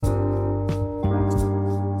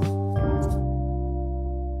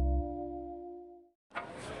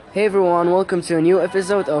Hey everyone, welcome to a new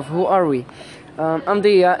episode of Who Are We? I'm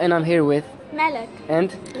Dia and I'm here with Malak.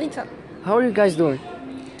 and Rita. how are you guys doing?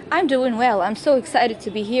 I'm doing well. I'm so excited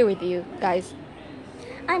to be here with you guys.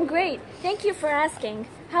 I'm great. Thank you for asking.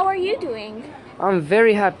 How are you doing? I'm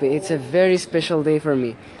very happy. It's a very special day for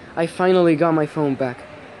me. I finally got my phone back.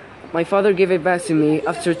 My father gave it back to me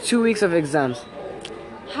after 2 weeks of exams.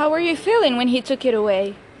 How were you feeling when he took it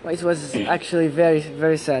away? It was actually very,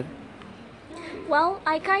 very sad. Well,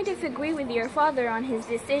 I kind of agree with your father on his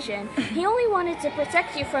decision. He only wanted to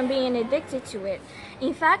protect you from being addicted to it.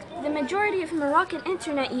 In fact, the majority of Moroccan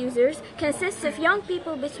internet users consists of young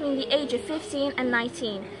people between the age of 15 and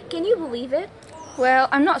 19. Can you believe it? Well,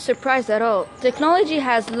 I'm not surprised at all. Technology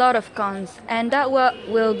has a lot of cons, and that's what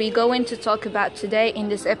we'll be going to talk about today in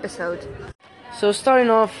this episode. So starting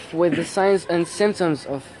off with the signs and symptoms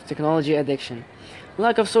of technology addiction.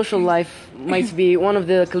 Lack of social life might be one of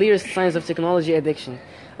the clearest signs of technology addiction.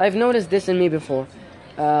 I've noticed this in me before.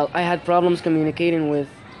 I had problems communicating with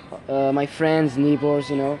my friends, neighbors,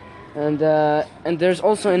 and there's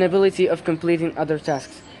also inability of completing other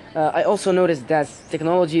tasks. I also noticed that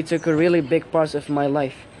technology took a really big part of my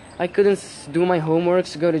life. I couldn't do my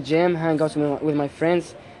homeworks, go to gym, hang out with my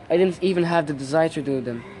friends. I didn't even have the desire to do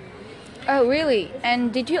them. Oh, really?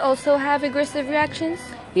 And did you also have aggressive reactions?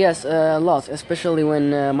 Yes, a lot, especially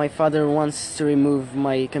when my father wants to remove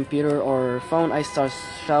my computer or phone. I start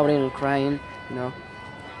shouting and crying.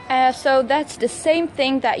 So that's the same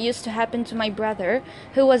thing that used to happen to my brother,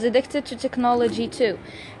 who was addicted to technology too.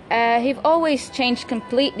 He always changed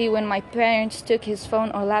completely when my parents took his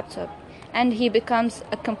phone or laptop, and he becomes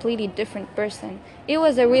a completely different person. It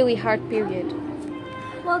was a really hard period.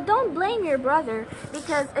 Well, don't blame your brother,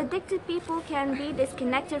 because addicted people can be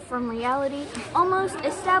disconnected from reality, almost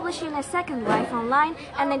establishing a second life online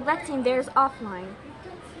and neglecting theirs offline.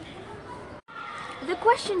 The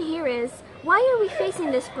question here is, why are we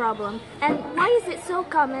facing this problem, and why is it so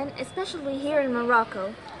common, especially here in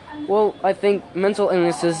Morocco? Well, I think mental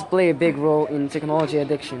illnesses play a big role in technology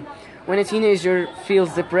addiction. When a teenager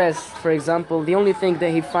feels depressed, for example, the only thing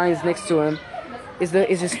that he finds next to him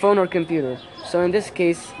is his phone or computer. So in this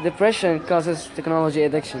case, depression causes technology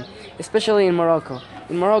addiction, especially in Morocco.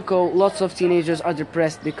 In Morocco, lots of teenagers are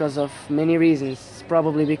depressed because of many reasons.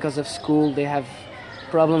 Probably because of school, they have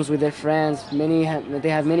problems with their friends, they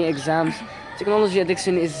have many exams. Technology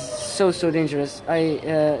addiction is so dangerous.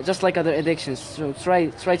 Just like other addictions. So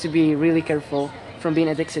try to be really careful from being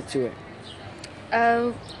addicted to it.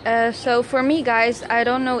 So for me, guys, I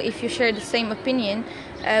don't know if you share the same opinion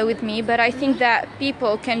with me, but I think that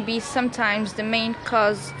people can be sometimes the main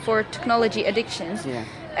cause for technology addictions,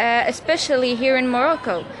 especially here in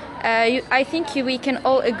Morocco. I think we can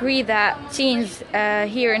all agree that teens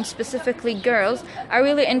here, and specifically girls, are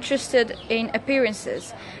really interested in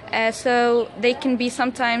appearances. So they can be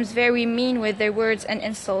sometimes very mean with their words and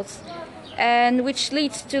insults, and which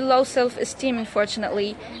leads to low self-esteem,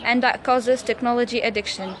 unfortunately, and that causes technology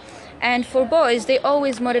addiction. And for boys, they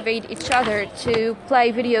always motivate each other to play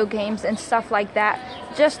video games and stuff like that,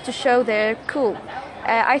 just to show they're cool.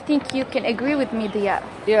 I think you can agree with me, Dia.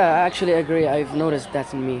 Yeah, I actually agree. I've noticed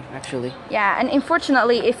that in me, actually. Yeah, and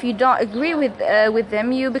unfortunately, if you don't agree with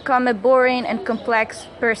them, you become a boring and complex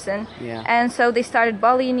person. Yeah. And so they started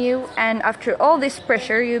bullying you, and after all this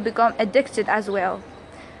pressure, you become addicted as well.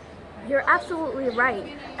 You're absolutely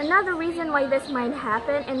right. Another reason why this might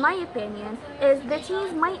happen, in my opinion, is the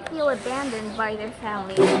teens might feel abandoned by their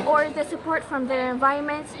family, or the support from their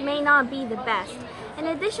environments may not be the best. In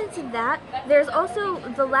addition to that, there's also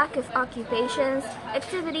the lack of occupations,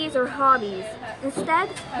 activities, or hobbies. Instead,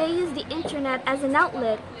 they use the internet as an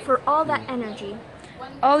outlet for all that energy.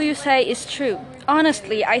 All you say is true.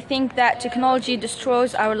 Honestly, I think that technology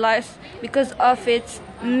destroys our lives because of its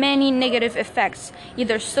many negative effects,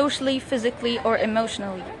 either socially, physically, or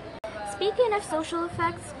emotionally. Speaking of social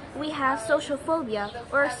effects, we have social phobia,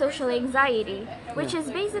 or social anxiety, which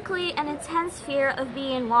is basically an intense fear of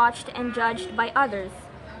being watched and judged by others.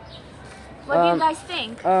 What do you guys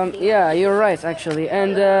think? Yeah, you're right, actually.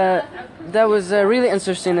 And that was really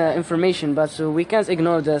interesting information, but we can't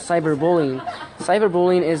ignore the cyberbullying.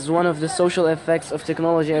 Cyberbullying is one of the social effects of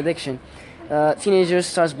technology addiction. Teenagers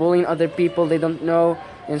start bullying other people they don't know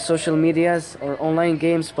in social medias or online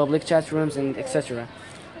games, public chat rooms, and etc.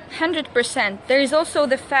 100%. There is also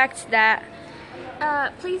the fact that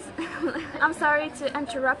Please, I'm sorry to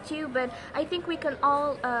interrupt you, but I think we can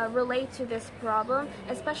all relate to this problem,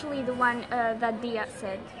 especially the one that Dia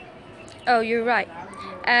said. Oh, you're right.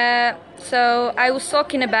 So I was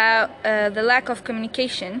talking about the lack of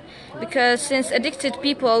communication, because since addicted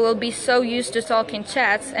people will be so used to talking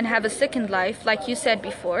chats and have a second life, like you said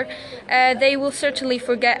before, they will certainly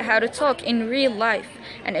forget how to talk in real life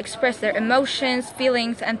and express their emotions,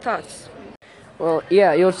 feelings, and thoughts. Well,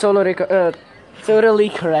 yeah, you're totally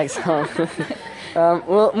correct.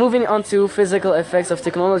 Well, moving on to physical effects of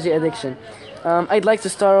technology addiction. I'd like to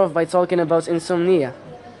start off by talking about insomnia.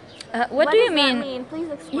 What do you does that mean? mean? Please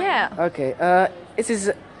explain. Yeah. Okay,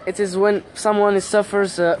 it is when someone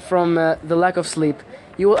suffers from the lack of sleep.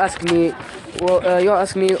 You will ask me,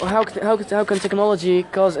 how can technology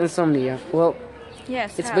cause insomnia? Well,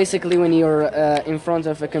 Yes. it's how? basically when you're in front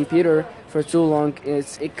of a computer for too long.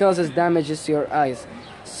 It causes damages to your eyes,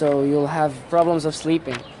 so you'll have problems of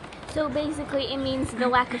sleeping. So basically, it means the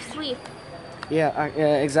lack of sleep. Yeah,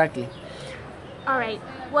 exactly. Alright,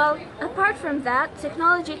 well, apart from that,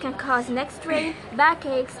 technology can cause neck strain,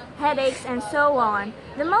 backaches, headaches, and so on.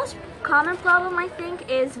 The most common problem, I think,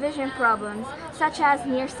 is vision problems, such as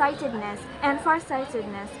nearsightedness and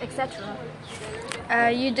farsightedness, etc.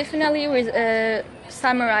 You definitely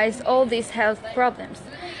summarized all these health problems.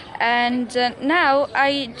 And now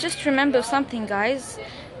I just remember something, guys.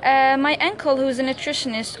 My uncle, who's a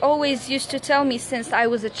nutritionist, always used to tell me since I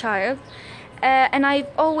was a child, and I've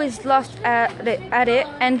always laughed at it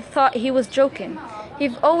and thought he was joking.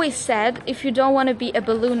 He've always said, if you don't want to be a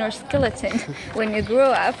balloon or skeleton when you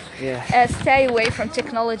grow up, Yeah. stay away from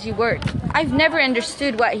technology work. I've never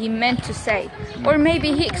understood what he meant to say. Or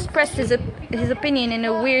maybe he expressed his opinion in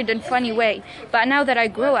a weird and funny way. But now that I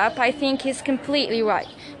grow up, I think he's completely right.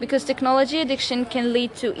 Because technology addiction can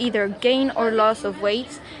lead to either gain or loss of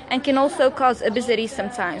weight and can also cause obesity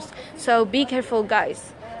sometimes. So be careful,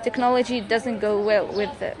 guys. Technology doesn't go well with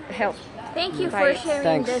health. Thank you for Right. sharing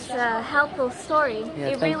Thanks. this helpful story. Yeah,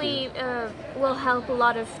 It thank really will help a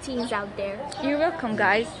lot of teens out there. You're welcome,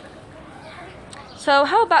 guys. So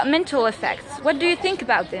how about mental effects? What do you think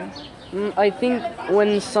about them? I think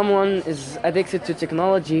when someone is addicted to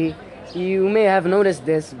technology, you may have noticed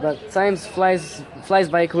this, but time flies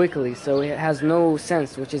by quickly, so it has no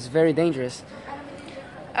sense, which is very dangerous.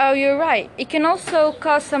 Oh, you're right. It can also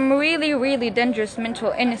cause some really, really dangerous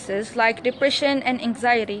mental illnesses like depression and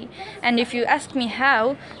anxiety. And if you ask me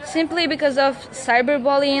how, simply because of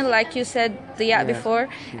cyberbullying, like you said before,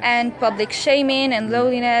 and public shaming and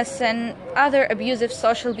loneliness and other abusive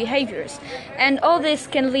social behaviors. And all this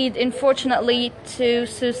can lead, unfortunately, to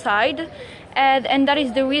suicide. And that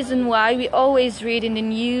is the reason why we always read in the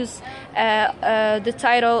news the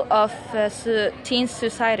title of teens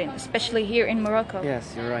suiciding, especially here in Morocco.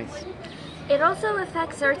 Yes, you're right. It also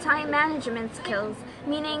affects our time management skills,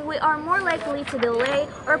 meaning we are more likely to delay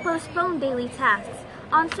or postpone daily tasks.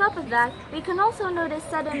 On top of that, we can also notice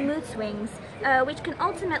sudden mood swings, which can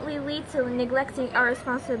ultimately lead to neglecting our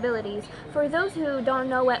responsibilities. For those who don't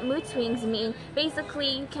know what mood swings mean, basically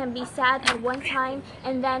you can be sad at one time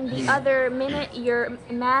and then the other minute you're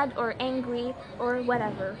mad or angry or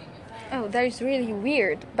whatever. Oh, that is really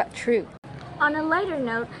weird, but true. On a lighter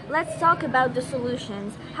note, let's talk about the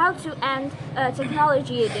solutions, how to end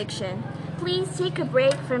technology addiction. Please take a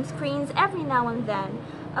break from screens every now and then.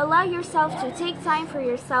 Allow yourself to take time for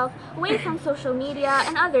yourself away from social media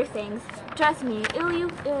and other things. Trust me,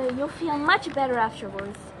 you'll feel much better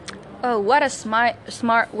afterwards. Oh, what a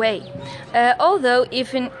smart way. Although,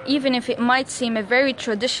 even if it might seem a very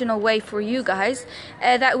traditional way for you guys,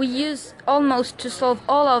 that we use almost to solve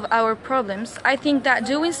all of our problems, I think that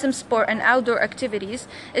doing some sport and outdoor activities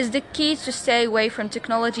is the key to stay away from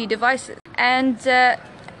technology devices. And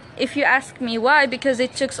if you ask me why, because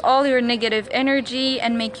it takes all your negative energy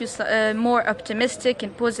and make you more optimistic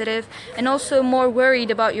and positive and also more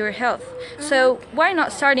worried about your health. So why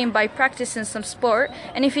not starting by practicing some sport,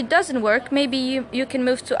 and if it doesn't work, maybe you can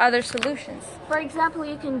move to other solutions. For example,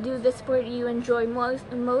 you can do the sport you enjoy most.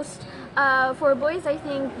 For boys, I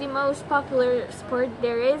think the most popular sport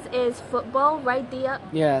there is football, right, Dia?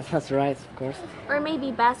 Yeah, that's right, of course. Or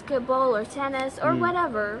maybe basketball or tennis or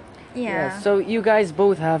whatever. Yeah. So you guys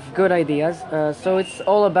both have good ideas. So it's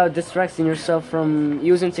all about distracting yourself from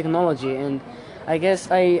using technology, and I guess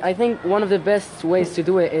I think one of the best ways to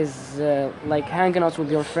do it is like hanging out with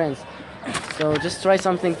your friends. So just try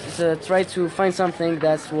to find something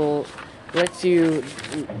that will let you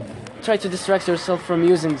try to distract yourself from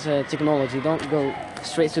using technology. Don't go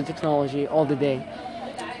straight to technology all the day.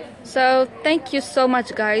 So thank you so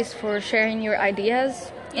much, guys, for sharing your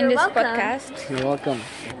ideas. in You're this welcome. podcast. You're welcome.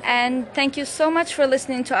 And thank you so much for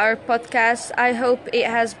listening to our podcast. I hope it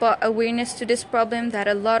has brought awareness to this problem that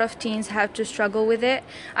a lot of teens have to struggle with it.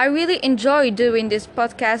 I really enjoy doing this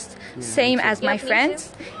podcast, same as my Yep, me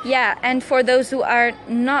friends. Yeah, and for those who are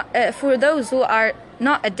not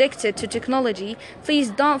addicted to technology, please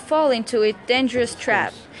don't fall into a dangerous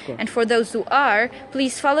trap. course. And for those who are,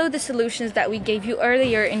 please follow the solutions that we gave you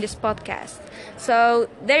earlier in this podcast. So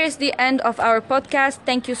there is the end of our podcast.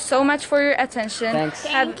 Thank you so much for your attention. Thanks.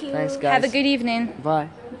 Thank you. Thanks, guys. Have a good evening. Bye.